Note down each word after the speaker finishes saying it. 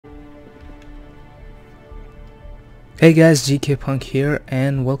Hey guys, GK Punk here,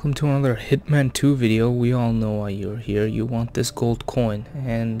 and welcome to another Hitman 2 video. We all know why you're here. You want this gold coin,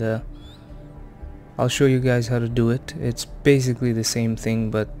 and I'll show you guys how to do it. It's basically the same thing,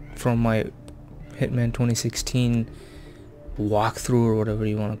 but from my Hitman 2016 walkthrough or whatever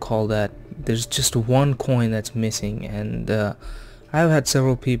you want to call that, there's just one coin that's missing, and I've had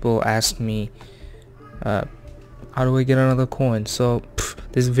several people ask me, how do I get another coin? So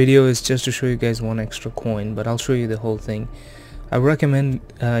this video is just to show you guys one extra coin, but I'll show you the whole thing. I recommend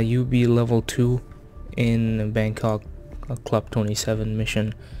you be level 2 in Bangkok Club 27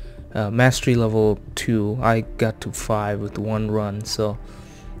 mission. Mastery level 2. I got to 5 with one run, so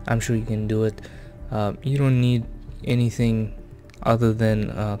I'm sure you can do it. You don't need anything other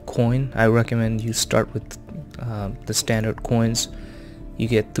than coin. I recommend you start with the standard coins. You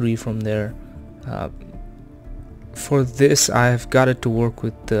get 3 from there. For this, I've got it to work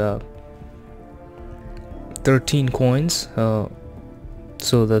with 13 coins, so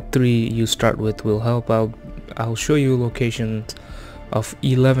the 3 you start with will help out. I'll show you locations of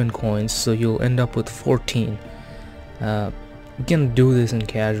 11 coins, so you'll end up with 14. You can do this in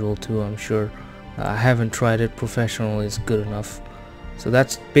casual too, I'm sure. I haven't tried it. Professional is good enough. So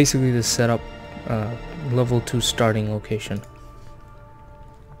that's basically the setup. Level 2 starting location.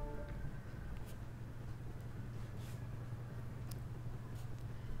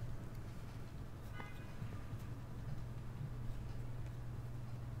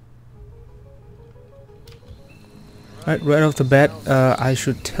 Alright, right off the bat, I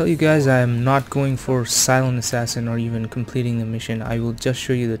should tell you guys I am not going for Silent Assassin or even completing the mission. I will just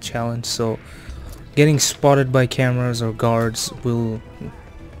show you the challenge, so getting spotted by cameras or guards will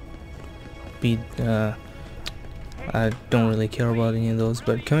be, I don't really care about any of those,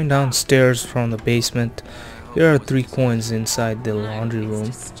 but coming downstairs from the basement, there are 3 coins inside the laundry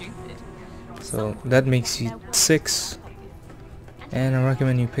room, so that makes you 6, and I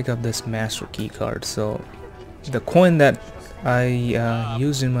recommend you pick up this master key card. So the coin that I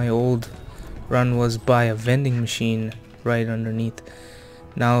used in my old run was by a vending machine right underneath.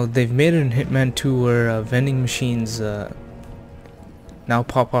 Now they've made it in Hitman 2 where vending machines now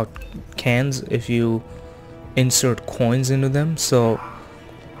pop out cans if you insert coins into them, so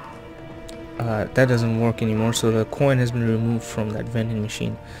that doesn't work anymore, so the coin has been removed from that vending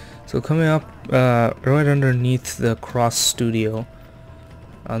machine. So coming up right underneath the cross studio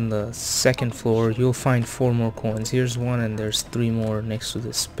on the 2nd floor, you'll find 4 more coins. Here's one, and there's 3 more next to the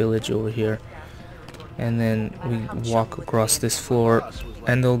spillage over here. And then we walk across this floor,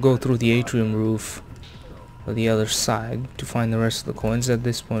 and they'll go through the atrium roof on the other side to find the rest of the coins. At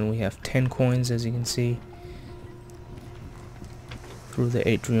this point we have 10 coins, as you can see, through the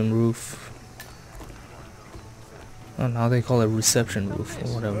atrium roof. Oh, now they call it reception roof or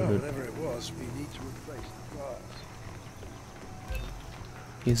whatever.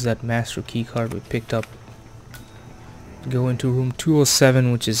 Use that master key card we picked up. Go into room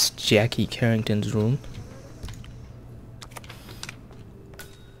 207, which is Jackie Carrington's room.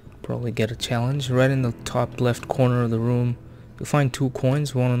 Probably get a challenge. Right in the top left corner of the room, you'll find 2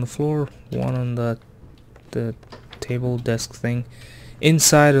 coins, one on the floor, one on the table desk thing.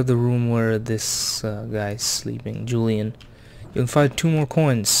 Inside of the room where this guy's sleeping, Julian, you'll find 2 more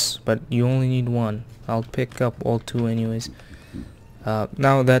coins, but you only need 1. I'll pick up all 2 anyways.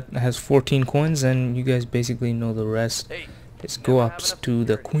 Now that has 14 coins, and you guys basically know the rest. Just go up to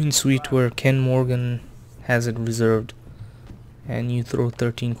the Queen Suite where Ken Morgan has it reserved, and you throw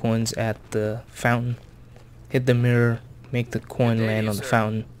 13 coins at the fountain. Hit the mirror, make the coin land on the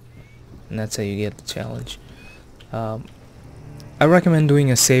fountain, and that's how you get the challenge. I recommend doing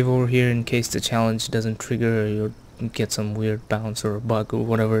a save over here in case the challenge doesn't trigger, or you get some weird bounce or a bug or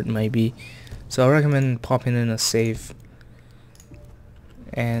whatever it might be. So I recommend popping in a save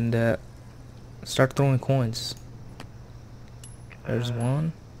and start throwing coins. There's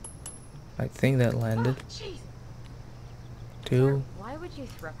 1. I think that landed. 2. Why would you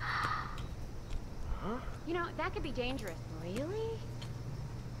throw? You know, that could be dangerous. Really?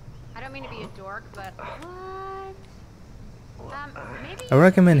 I don't mean to be a dork, but what? Maybe I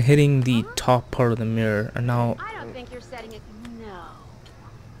recommend hitting the top part of the mirror. And now I don't think you're setting it.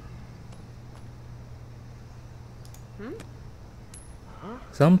 No.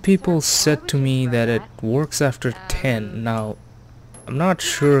 some people said to me that it works after 10. Now I'm not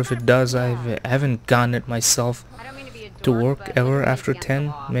sure if it does. I haven't gotten it myself I don't mean to be a dork, to work but ever it's after against the 10.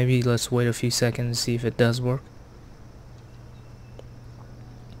 law. Maybe let's wait a few seconds and see if it does work.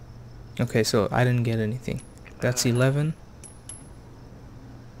 Okay, so I didn't get anything. That's 11,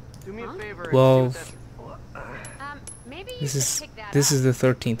 Do me a favor and 12. shoot Maybe you This should is pick that this up. is the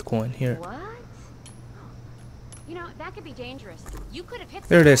 13th coin here. What? You know, That could be dangerous. You could have hit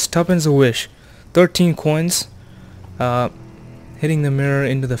There it is. Tuppence a wish. 13 coins. Hitting the mirror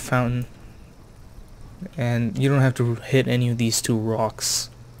into the fountain. And you don't have to hit any of these two rocks.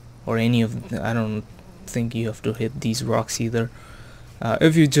 Or any of... I don't think you have to hit these rocks either.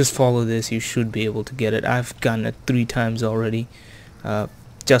 If you just follow this, you should be able to get it. I've gotten it 3 times already.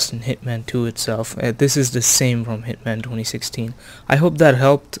 Just in Hitman 2 itself. This is the same from Hitman 2016. I hope that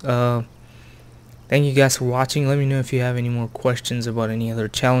helped. Thank you guys for watching. Let me know if you have any more questions about any other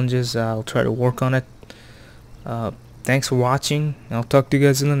challenges. I'll try to work on it. Thanks for watching. I'll talk to you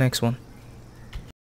guys in the next one.